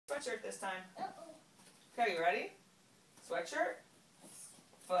sweatshirt this time. Okay, you ready? Sweatshirt.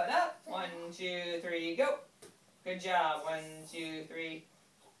 Foot up. 1, 2, 3, go. Good job. 1, 2, 3.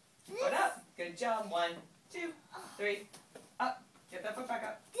 Foot up. Good job. 1, 2, 3. Up. Get that foot back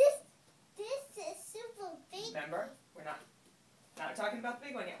up. This is super big. Remember, we're not talking about the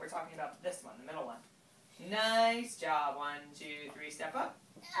big one yet. We're talking about this one, the middle one. Nice job. 1, 2, 3. Step up.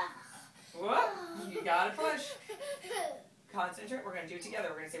 Whoop. You gotta push. Concentrate. We're gonna do it together.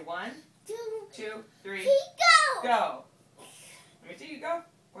 We're gonna say 1, 2, 3. Go. Go. Let me see you go.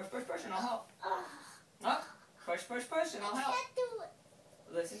 Push, push, push, and I'll help. Up. Push, push, push, and I'll help. I can't do it.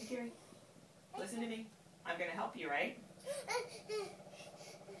 Listen to Carrie. Listen to me. I'm gonna help you, right?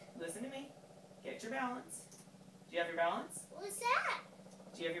 Listen to me. Get your balance. Do you have your balance? What's that?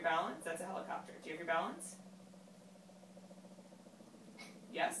 Do you have your balance? That's a helicopter. Do you have your balance?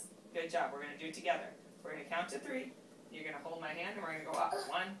 Yes? Good job. We're going to do it together. We're going to count to 3. You're going to hold my hand and we're going to go up.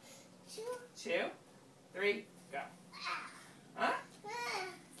 1, 2, 3, go. Huh?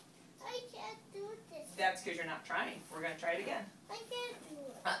 I can't do this. That's because you're not trying. We're going to try it again. I can't do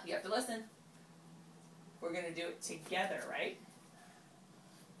it. You have to listen. We're going to do it together, right?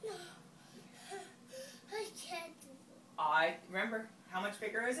 No. I can't do it. Remember, how much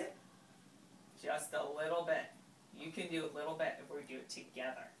bigger is it? Just a little bit. You can do a little bit if we do it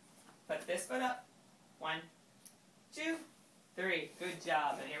together. Put this foot up. 1, 2, 3. Good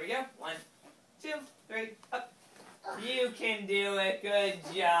job. And here we go. 1, 2, 3. Up. You can do it. Good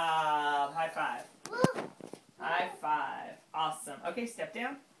job. High five. Woo. High five. Awesome. Okay, step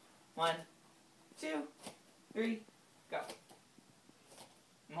down. 1, 2, 3. Go.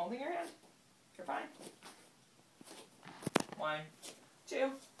 I'm holding your hand. You're fine. 1,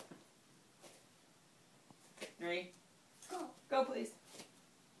 2, 3. Go. Go, please.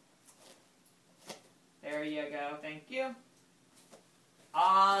 There you go. Thank you.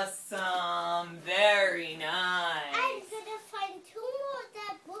 Awesome. Very nice. I'm gonna find 2 more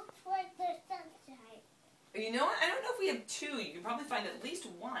that look for the sunshine. You know what? I don't know if we have 2. You can probably find at least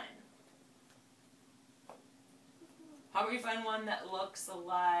 1. How about you find one that looks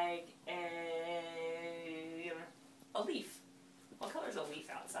like a leaf? What color is a leaf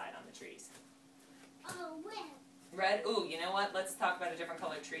outside on the trees? Oh, red. Red? Ooh, you know what? Let's talk about a different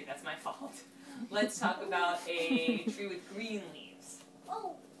color tree. That's my fault. Let's talk about a tree with green leaves.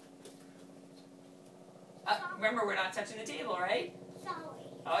 Oh. Remember, we're not touching the table, right?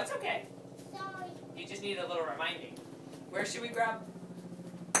 Sorry. Oh, it's okay. Sorry. You just need a little reminding. Where should we grab?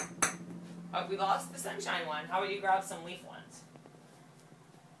 Oh, we lost the sunshine one. How about you grab some leaf ones?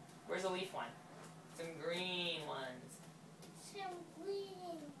 Where's the leaf one? Some green ones. Some green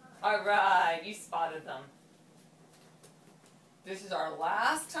ones. Alright, you spotted them. This is our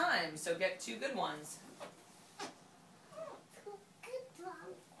last time, so get 2 good ones. 2 good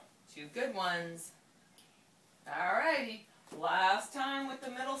ones. 2 good ones. Alrighty, last time with the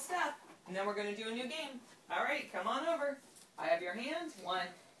middle step, and then we're going to do a new game. Alright, come on over. I have your hand. 1,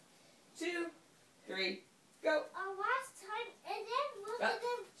 2, 3, go. Last time, and then we're going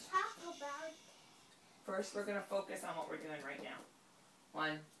to talk about it. First, we're going to focus on what we're doing right now.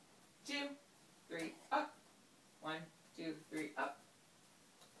 1, 2, 3, up. 1, 2, 3, up.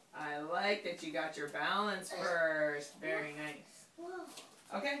 I like that you got your balance first. Very nice. Whoa.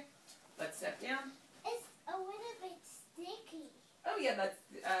 Okay, let's step down. It's a little bit sticky. Oh yeah,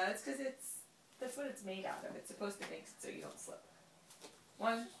 that's because that's what it's made out of. It's supposed to make it so you don't slip.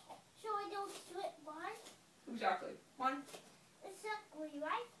 1. So I don't slip one? Exactly. 1, Exactly,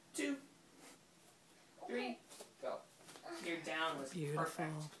 right? 2, 3, Okay. go. Your down was Beautiful.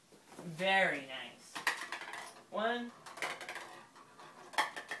 perfect. Very nice. 1,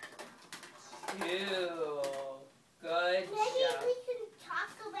 2. Good Maybe job. we can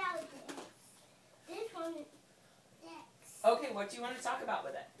talk about this. This one is next. Okay, what do you want to talk about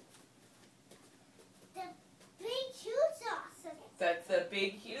with it? The big huge awesome. That's the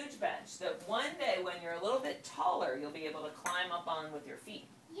big, huge bench that one day when you're a little bit taller, you'll be able to climb up on with your feet.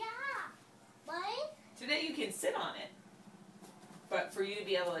 Yeah. Right? Today you can sit on it, but for you to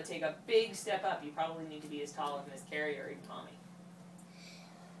be able to take a big step up, you probably need to be as tall as Miss Carrie or even Tommy.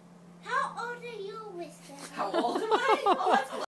 How old are you, Mister? How old am I? Oh, that's